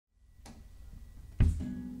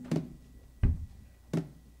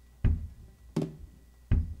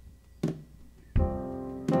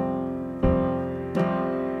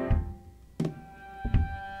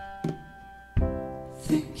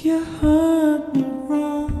you hurt me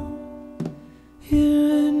wrong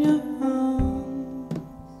here in your arms.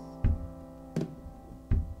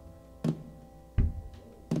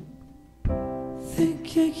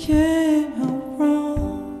 Think you came home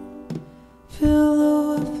wrong,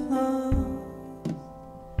 pillow of love.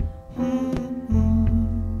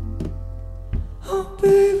 Oh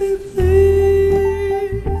baby,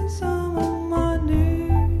 please, I'm on my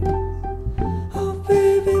knees. Oh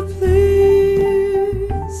baby,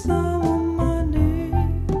 please, I'm on my knees.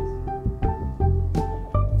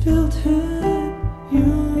 Built in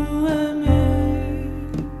you and me.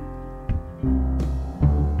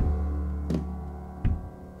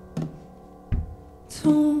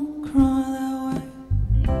 Don't cry that way.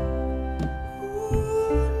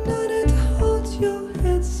 Ooh, not it hold your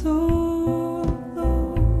head so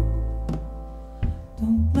low.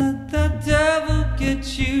 Don't let the devil get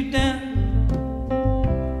you down.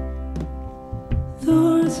 The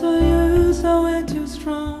words I use are way too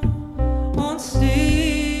strong. Won't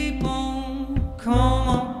sleep, won't come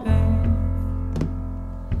on, babe.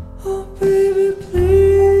 Oh baby,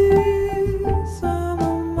 please, I'm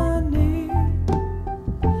on my knees.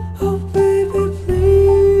 Oh baby,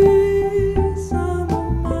 please, I'm on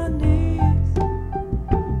my knees.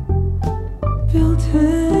 Built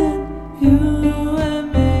in you and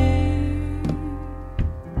me.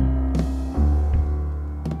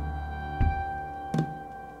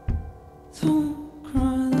 Don't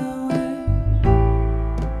cry that way.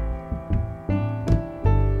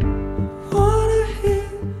 Wanna hear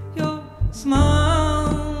your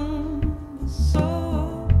smile, so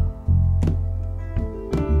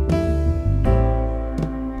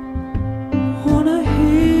wanna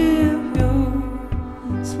hear your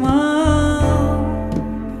smile.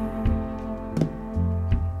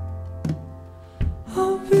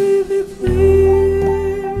 Oh baby,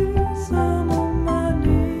 please, I'm on my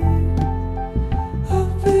knees. Oh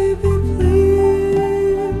baby,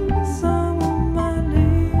 please, I'm on my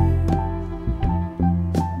knees.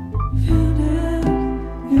 Feel that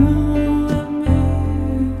you and me.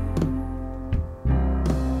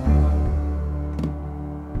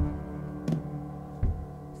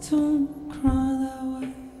 Don't cry that way.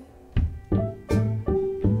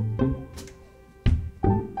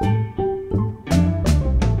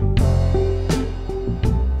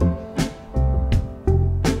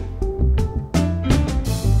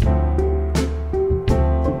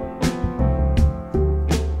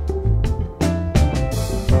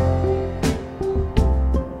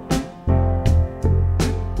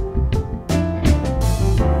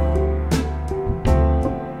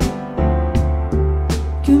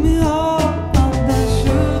 Give me all of that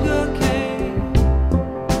sugar cane.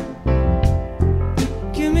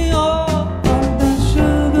 Give me all of that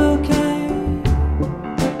sugar cane.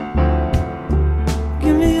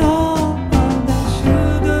 Give me all of that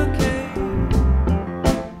sugar cane.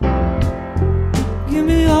 Give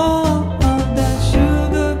me all of that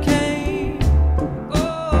sugar cane. Oh,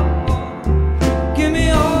 oh. Give me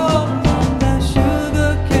all of that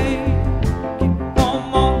sugar cane. Give me one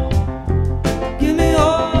more. Give me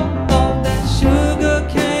all of that sugar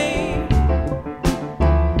cane.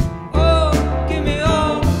 Oh, give me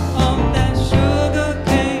all of that sugar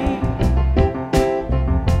cane.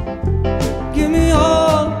 Give me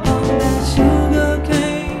all of that sugar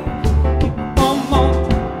cane. One more.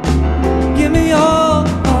 Give me all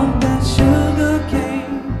of that sugar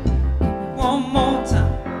cane. One more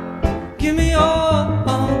time. Give me all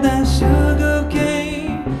of that sugar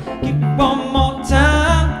cane. Give me one more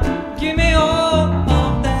time. Give me all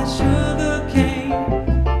of that sugar cane.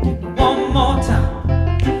 Give me one more time.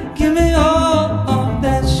 Give me all of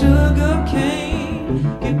that sugar cane.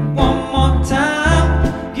 Give me one more time.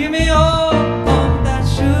 Give me all of that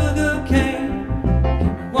sugar cane.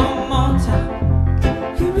 Give me one more time.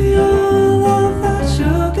 Give me all of that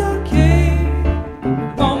sugar cane. Give me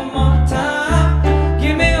one more time.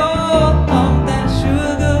 Give me all of that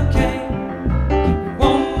sugar cane. Give me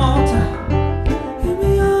one more time. Give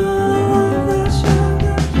me all of that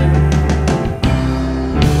sugar cane.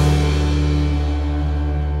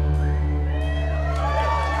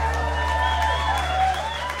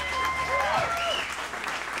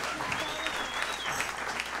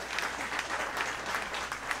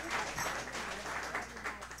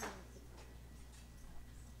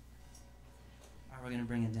 All right, we're gonna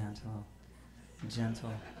bring it down to a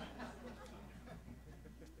gentle.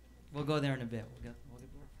 We'll go there in a bit.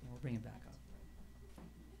 We'll bring it back up.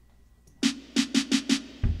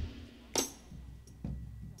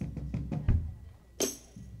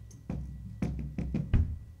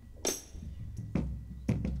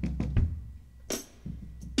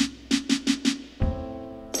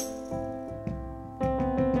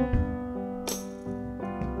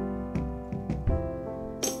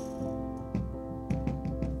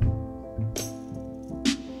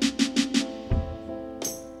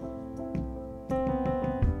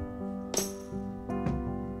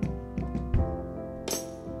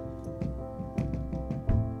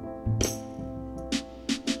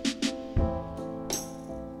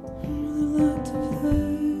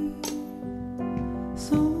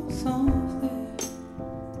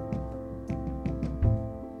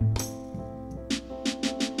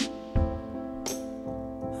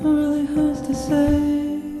 to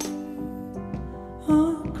say I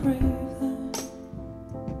crave them.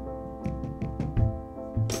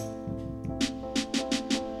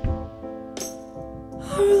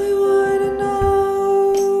 I really want to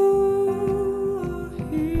know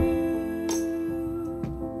you.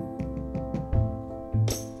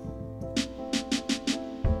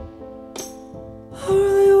 I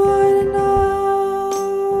really want to know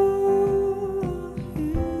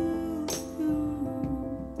you.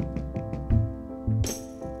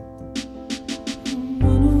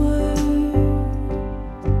 Run away.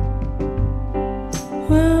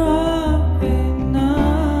 Where are we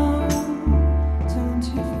now? Don't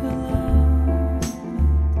you feel love?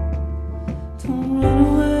 Don't run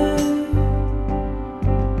away.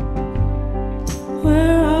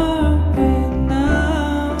 Where are we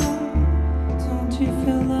now? Don't you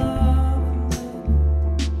feel love?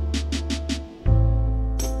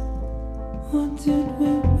 What did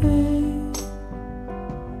we make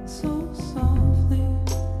so softly?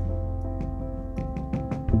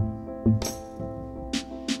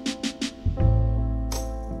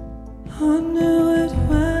 I knew it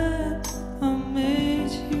when I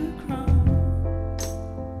made you cry.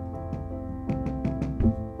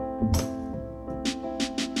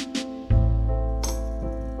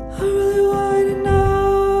 I really want to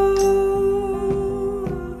know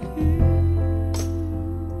you.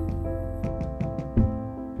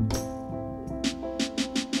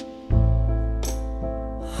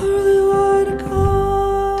 I really want to come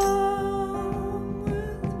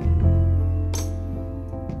with me.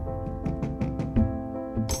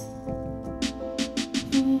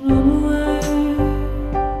 Run away.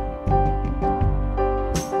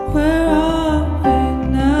 Where are we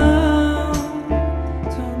now?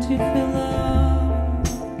 Don't you feel love?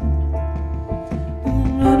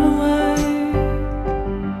 Run away.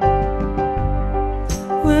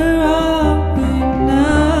 Where are we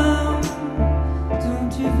now?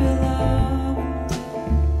 Don't you feel love?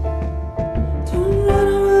 Don't run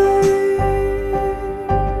away.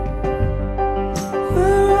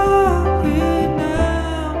 Where are we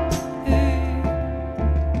now? Hey.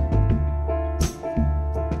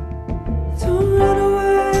 Don't run away.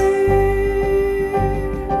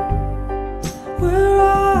 Where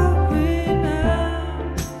are we now?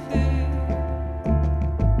 Hey.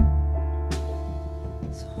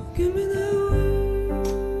 So give me that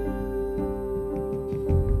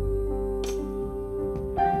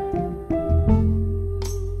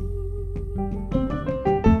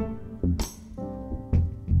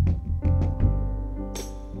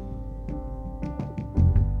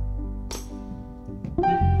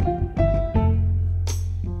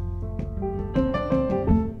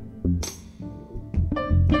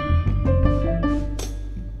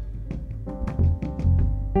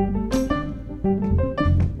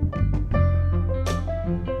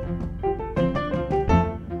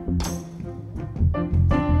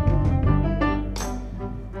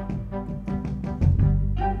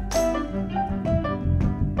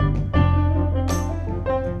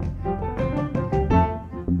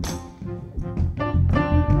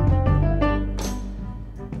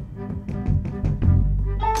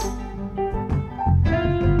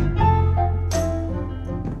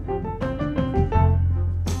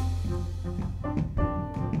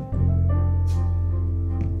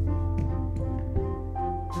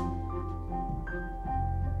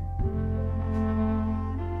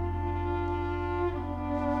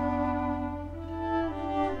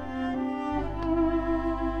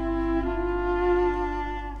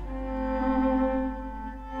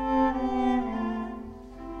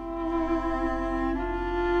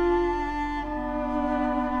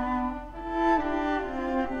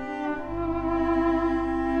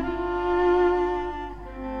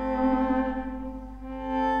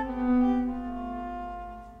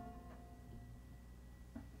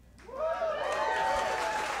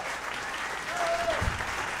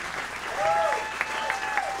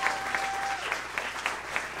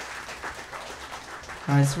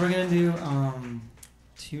Alright, so we're gonna do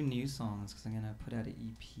two new songs because I'm gonna put out an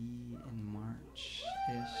EP in March-ish.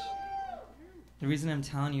 The reason I'm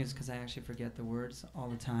telling you is because I actually forget the words all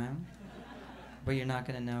the time, but you're not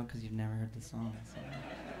gonna know because you've never heard the song. So.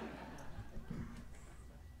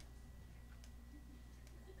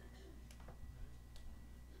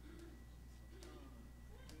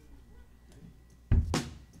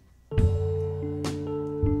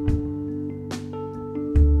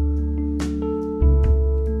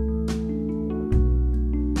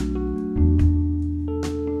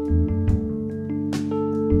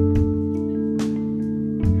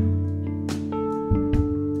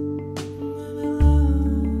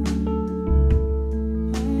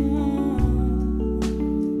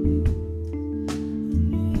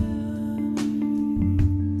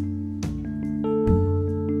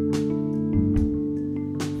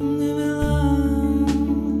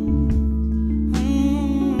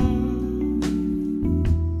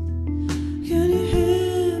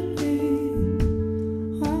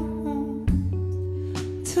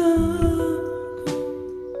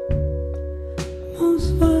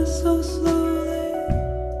 moves by so slowly.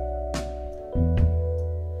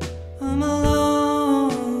 I'm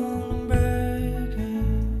alone and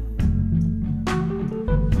breaking.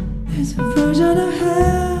 It's a version of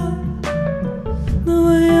hell, the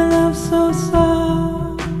way you love so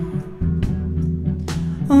soft.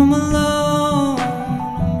 I'm alone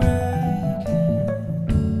and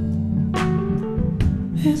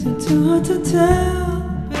breaking. Is it too hard to tell,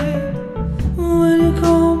 babe, when you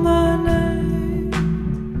call my name?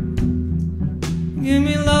 Give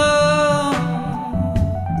me love.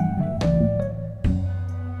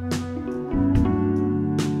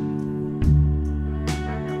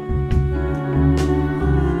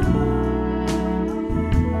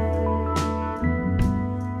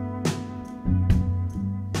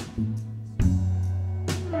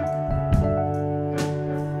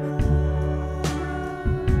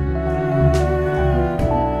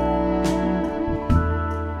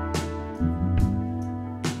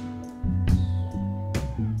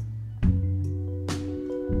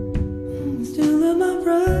 Still in my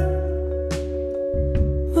breath,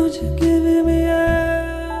 but you're giving me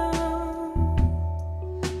air.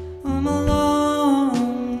 I'm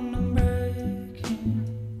alone and breaking.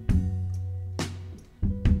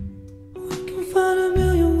 We can find a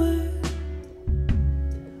million ways,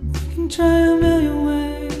 we can try a million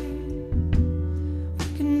ways, we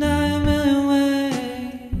can die a million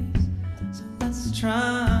ways, so let's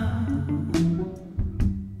try.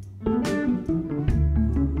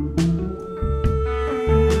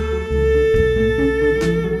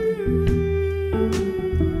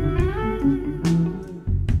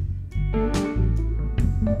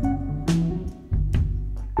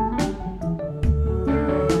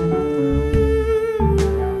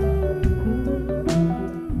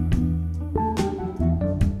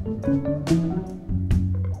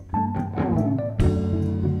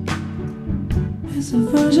 It's a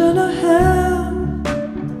version of hell,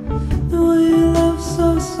 the way you love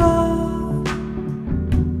so soft.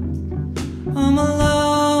 I'm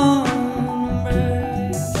alone and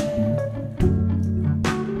breaking.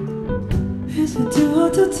 Is it too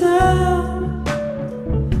hard to tell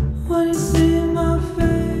when you see my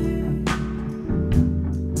face?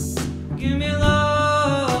 Give me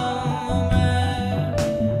love,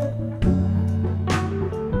 baby.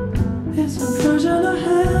 It's a version of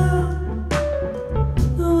hell,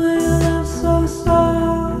 the way you love so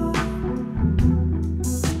soft.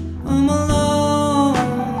 I'm alone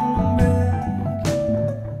and breaking.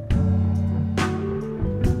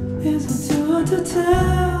 Is it too hard to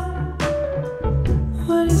tell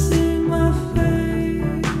when you see my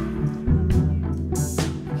face?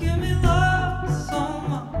 Give me love so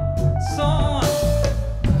much, so much.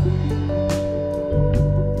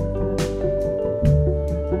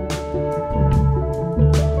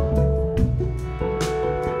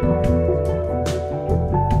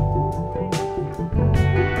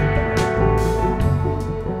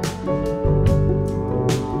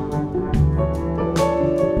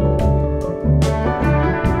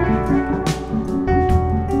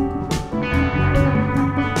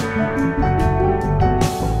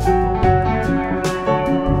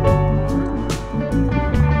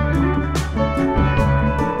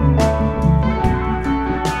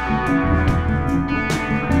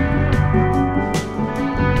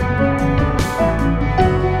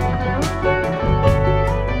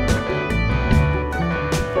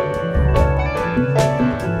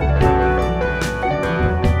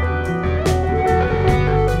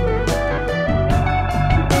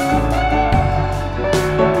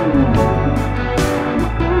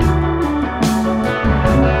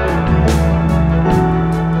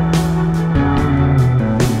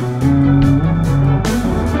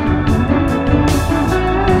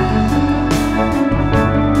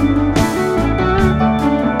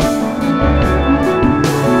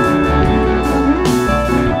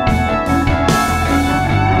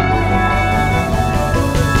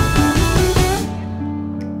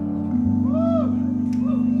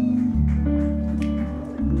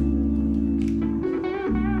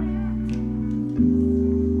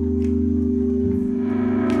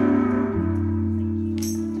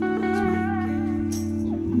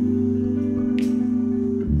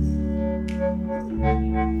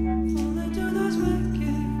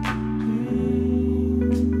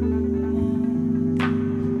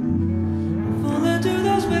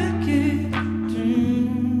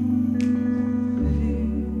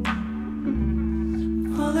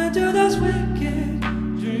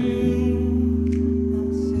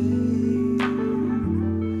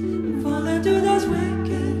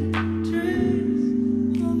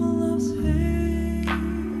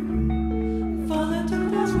 Fall into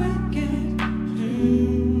those wicked dreams.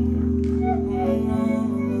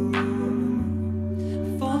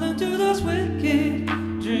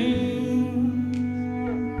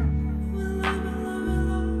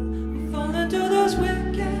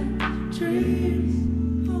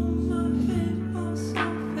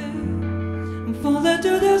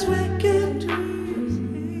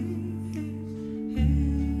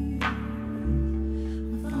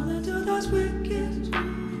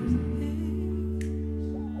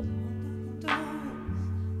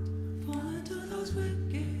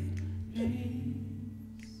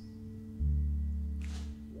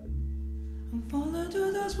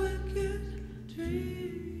 this wicked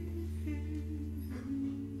dream.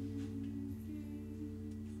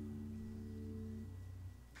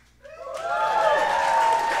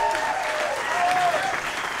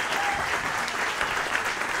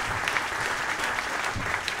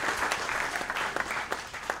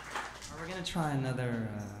 We're gonna try another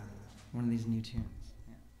one of these new tunes.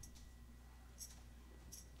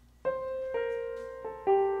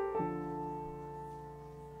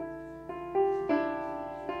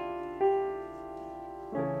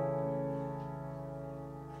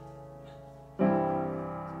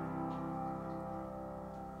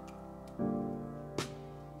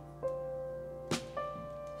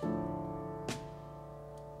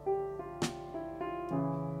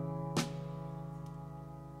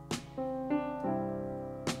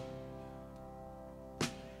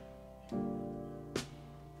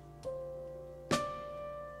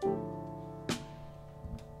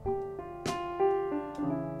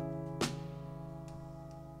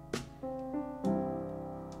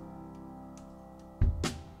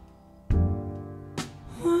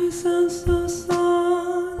 Why you sound so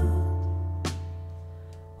silent?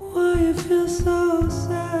 Why you feel so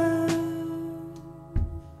sad?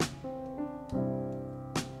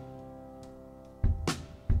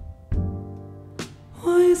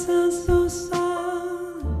 Why you sound so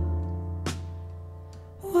silent?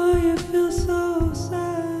 Why you feel so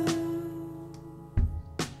sad?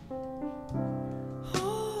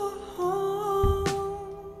 Oh, oh.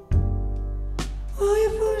 Why you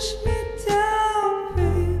push me down,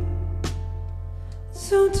 babe?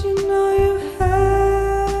 Don't you know you have?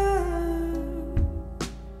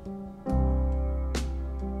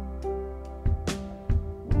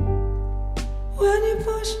 When you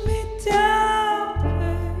push me down,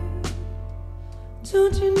 babe,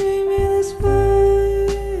 don't you need me this way?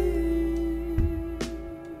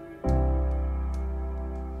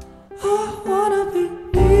 I wanna be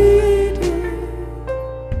needed.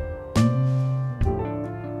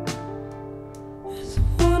 It's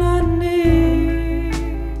what I need.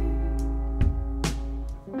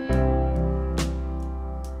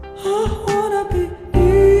 I wanna be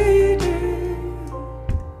needed.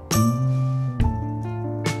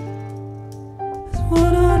 It's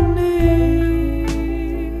what I need.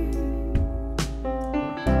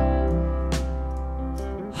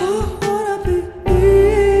 I wanna be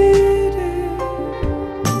needed.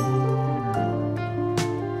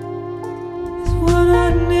 It's what I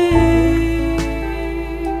need.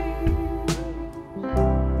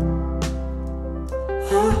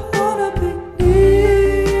 I wanna be needed.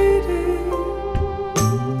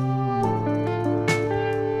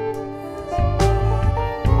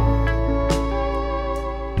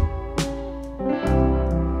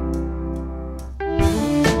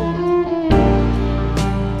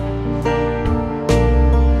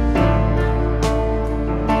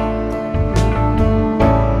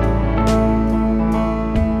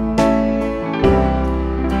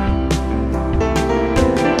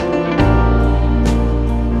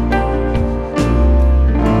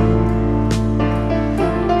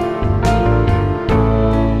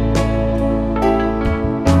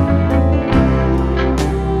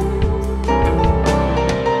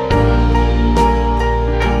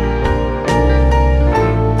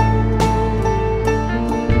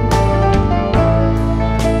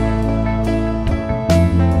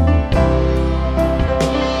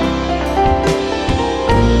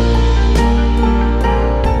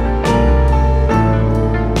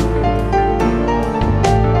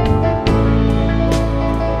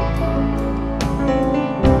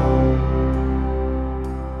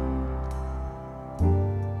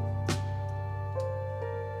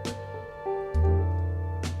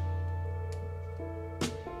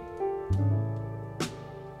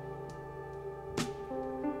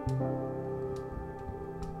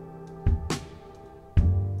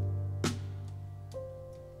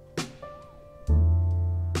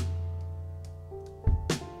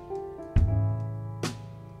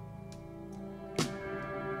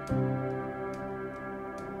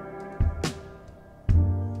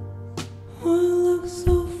 Why you look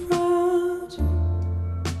so fragile?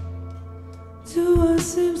 Do I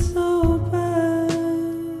seem so bad?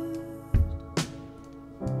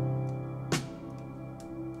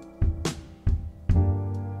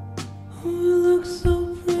 Oh, you look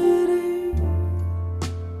so pretty.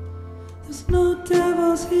 There's no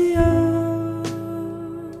devils here.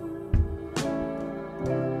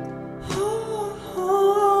 Oh,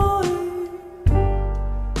 oh,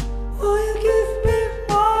 will you give me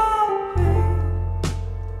more, babe?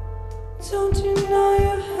 Don't you know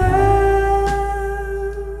you have?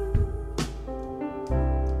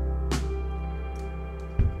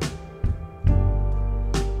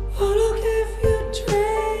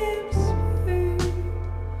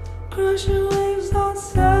 crushing waves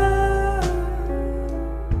outside.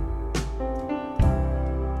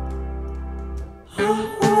 I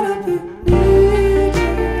wanna be needed.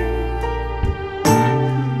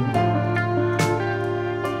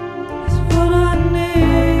 It's what I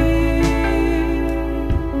need.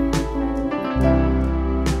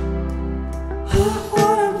 I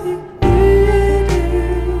wanna be needed.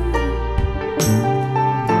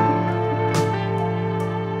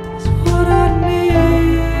 It's what I need.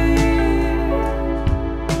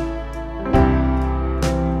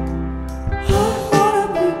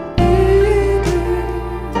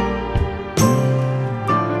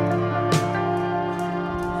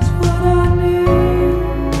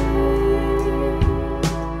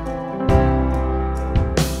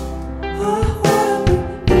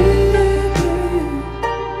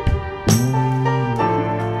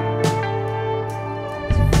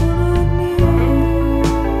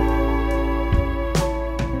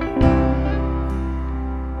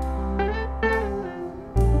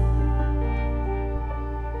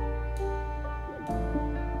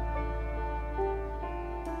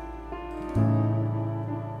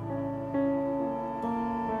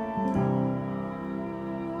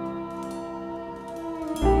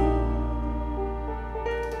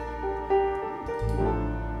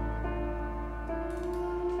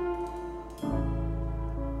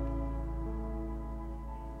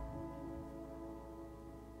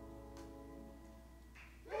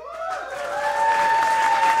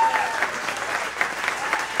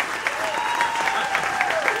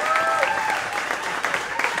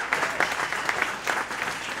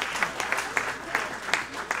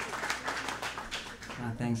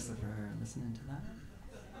 Thanks for listening to that.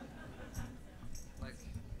 Like,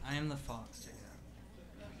 I am the fox. Check it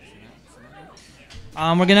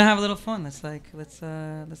out. We're gonna have a little fun. Let's turn it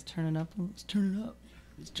up. Let's turn it up. Let's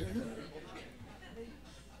turn it up.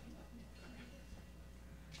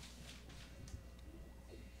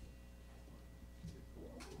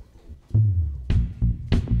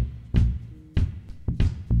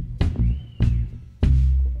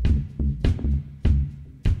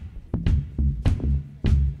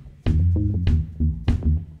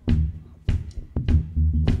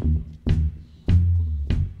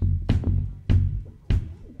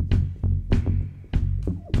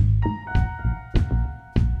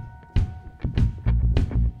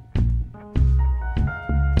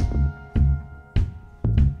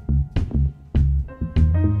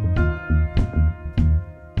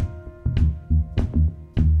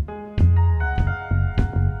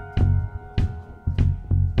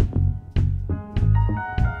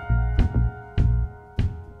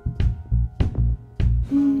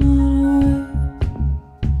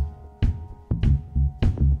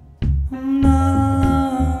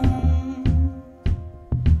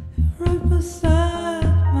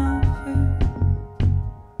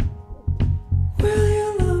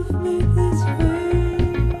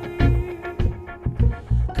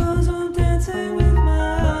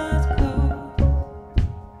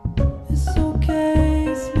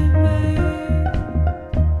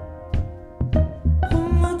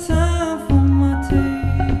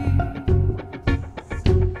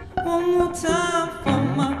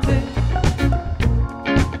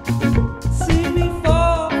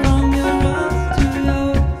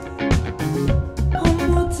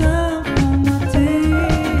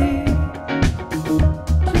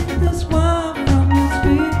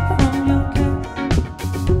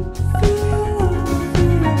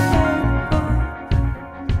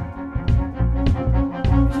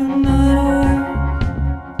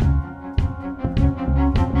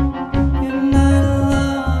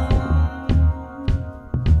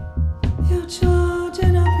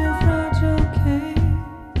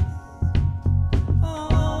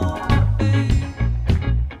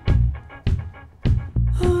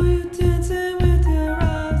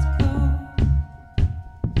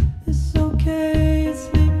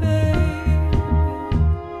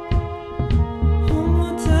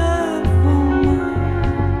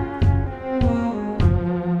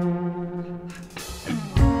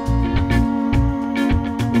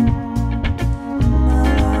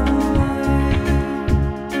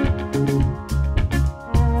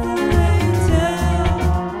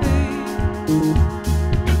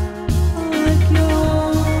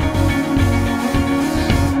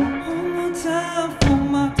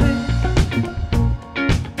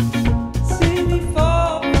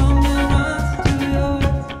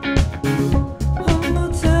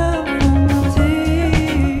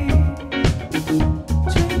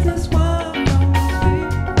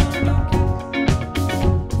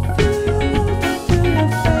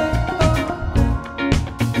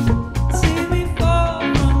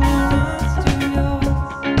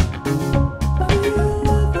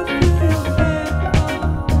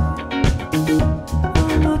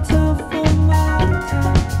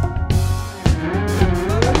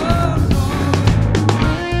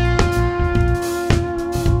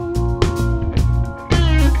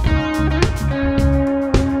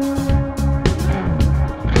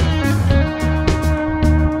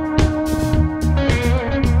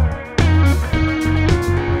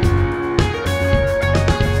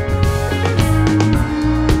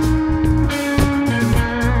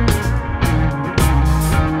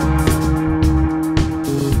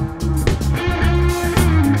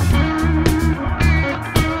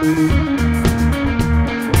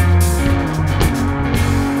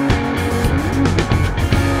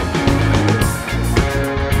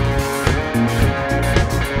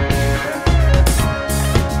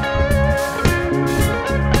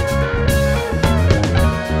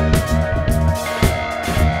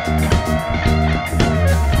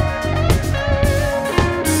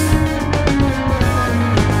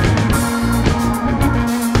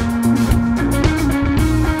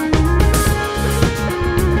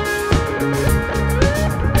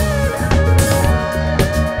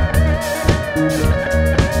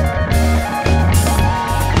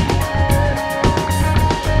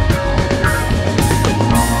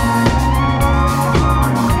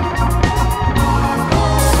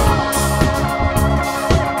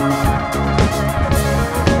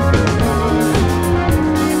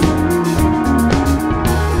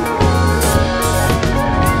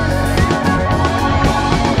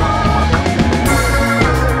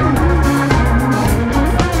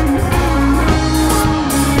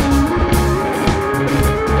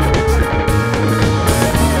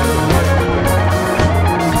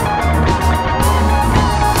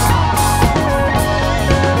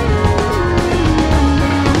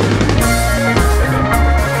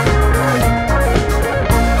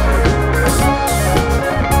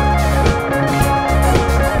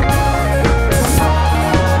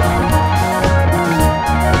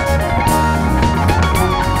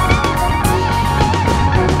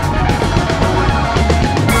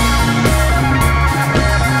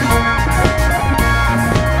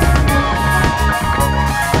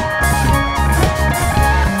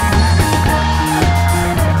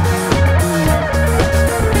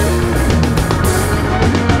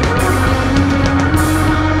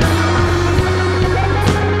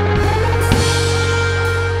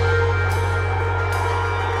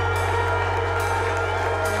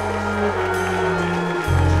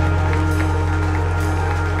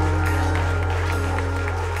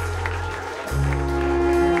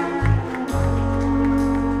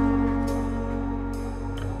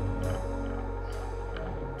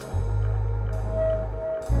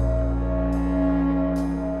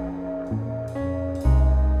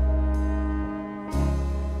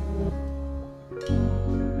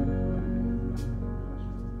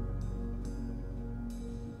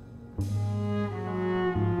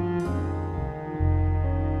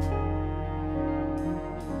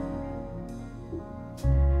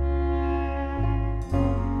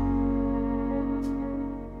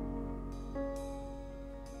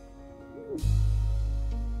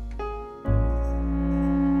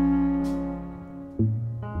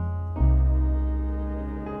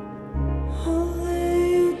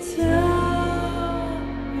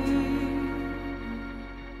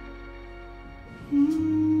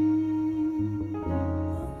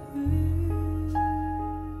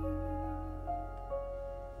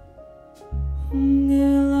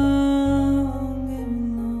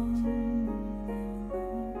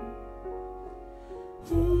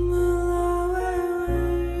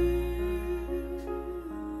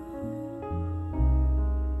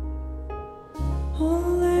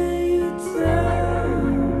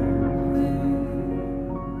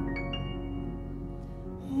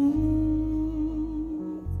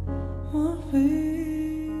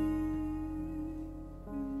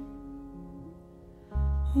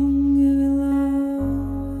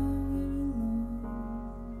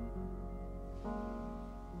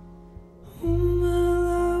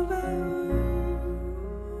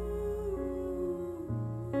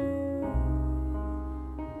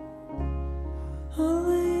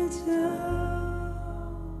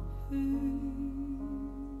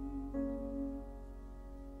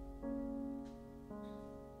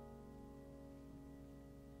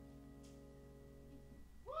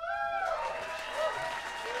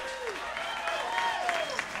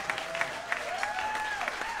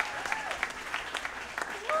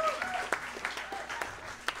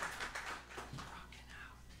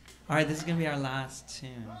 All right, this is gonna be our last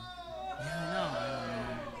tune. Yeah, I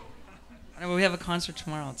know. I know, we have a concert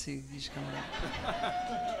tomorrow too. You should come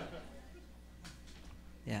out.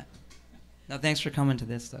 Yeah. No, thanks for coming to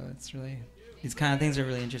this though. It's really, these kind of things are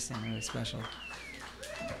really interesting, really special.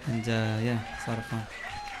 And yeah, it's a lot of fun.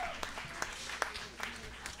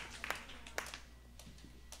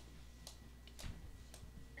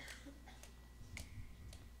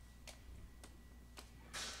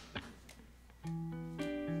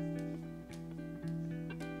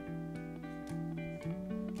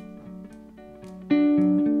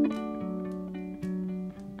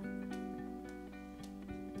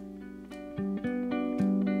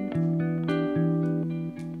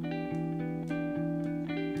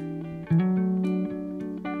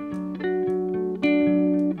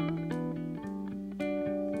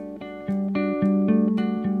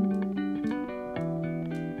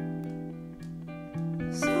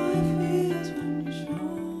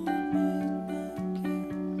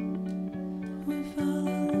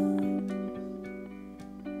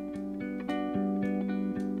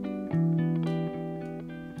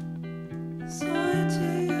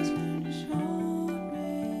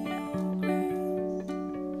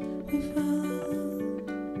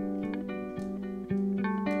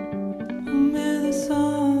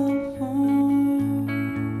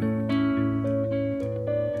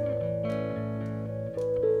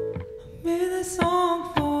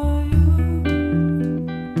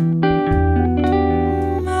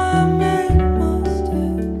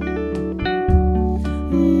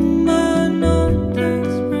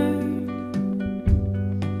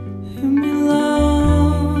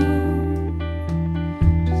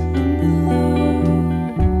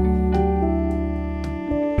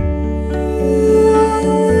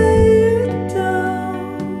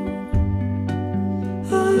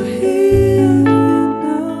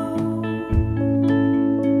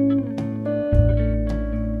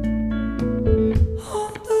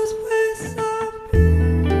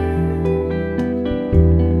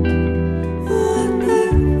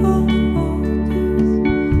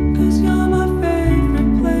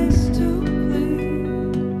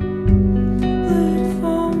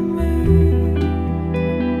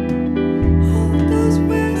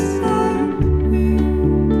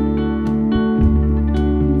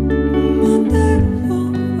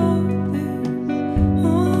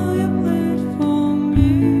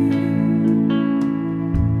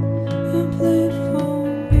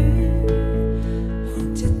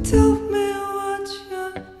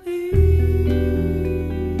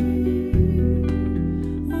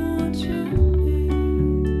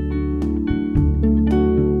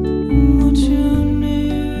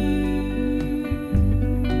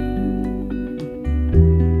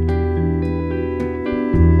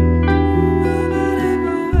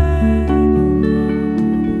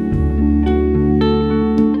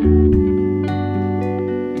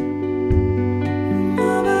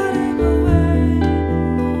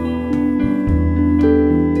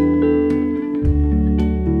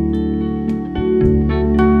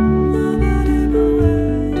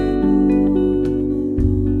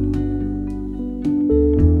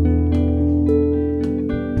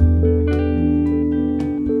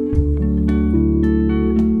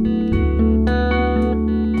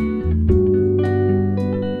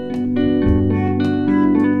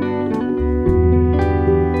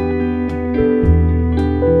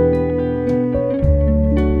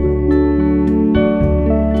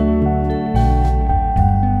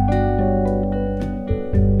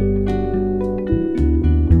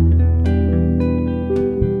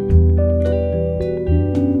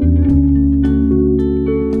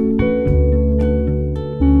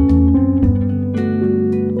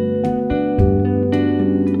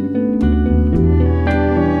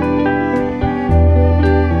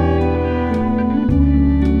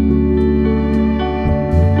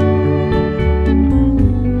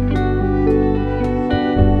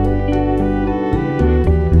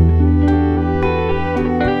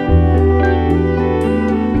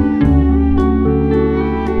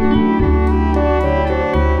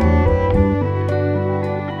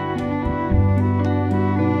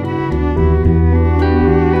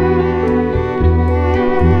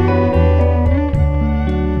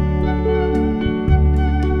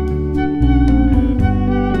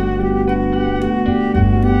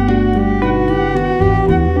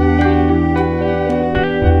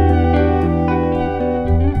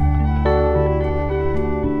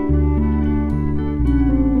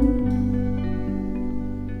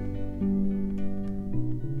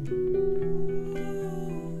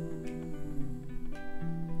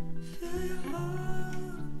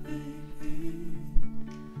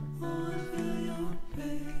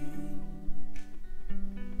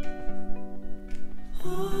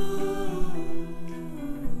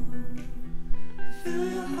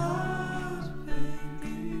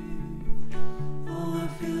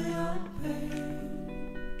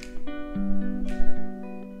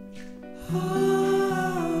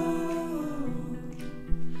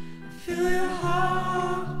 feel your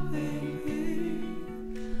heart, baby.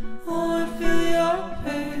 Oh, I feel your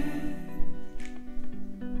pain.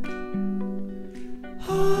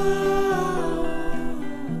 Oh,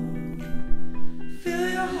 feel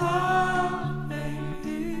your heart,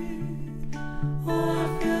 baby. Oh, I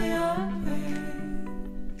feel your pain.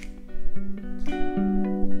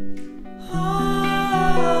 Oh,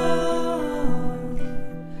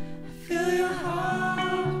 I feel your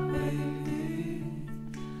heart, baby.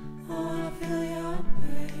 Oh, I feel your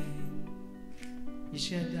pain. You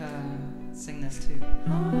should sing this too.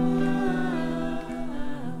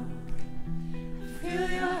 Feel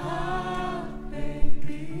your heart,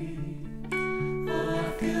 baby. Oh, I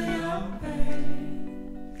feel your pain.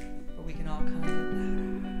 But we can all kind of get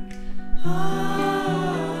louder. Oh,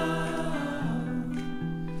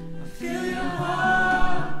 I feel your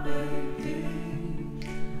heart, baby.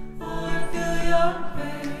 Oh, I feel your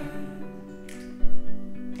pain.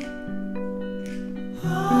 Oh,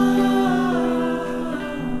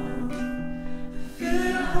 I feel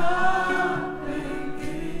your heart,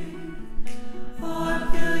 baby. Oh, I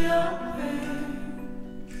feel your pain.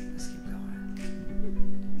 Let's keep going.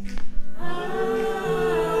 Oh,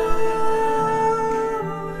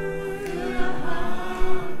 feel your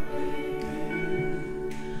heart, baby.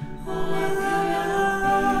 Oh, I feel your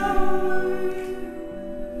heart.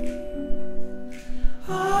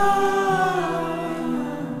 Oh,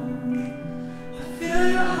 I feel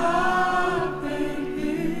your heart,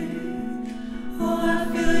 baby. Oh, I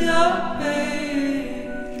feel your pain.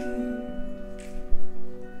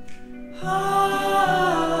 Oh,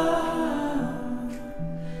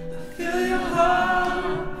 I feel your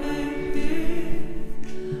heart, baby.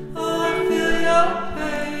 Oh, I feel your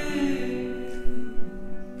pain.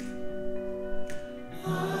 Oh,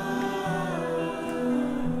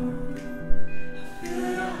 I feel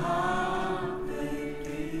your heart,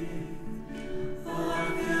 baby. Oh, I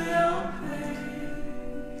feel your pain.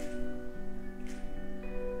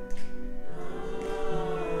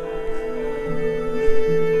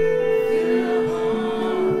 Feel your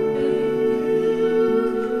heart, baby.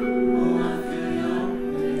 Oh, I feel your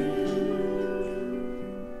pain.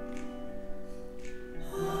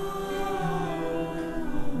 Oh,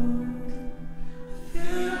 I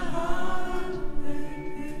feel your heart,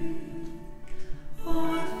 baby. Oh,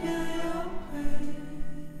 I feel your pain.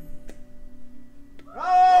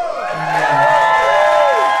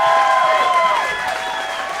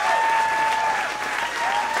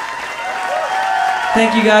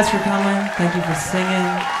 Thank you guys for coming. Thank you for singing.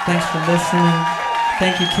 Thanks for listening.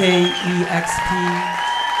 Thank you, KEXP.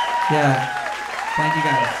 Yeah. Thank you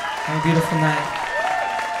guys. Have a beautiful night.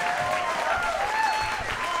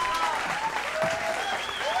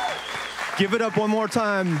 Give it up one more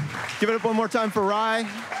time. Give it up one more time for Rhye.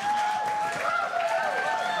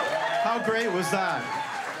 How great was that?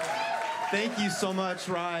 Thank you so much,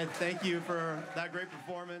 Rhye. Thank you for that great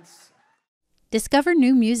performance. Discover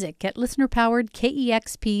new music at listener-powered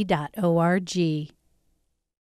KEXP.org.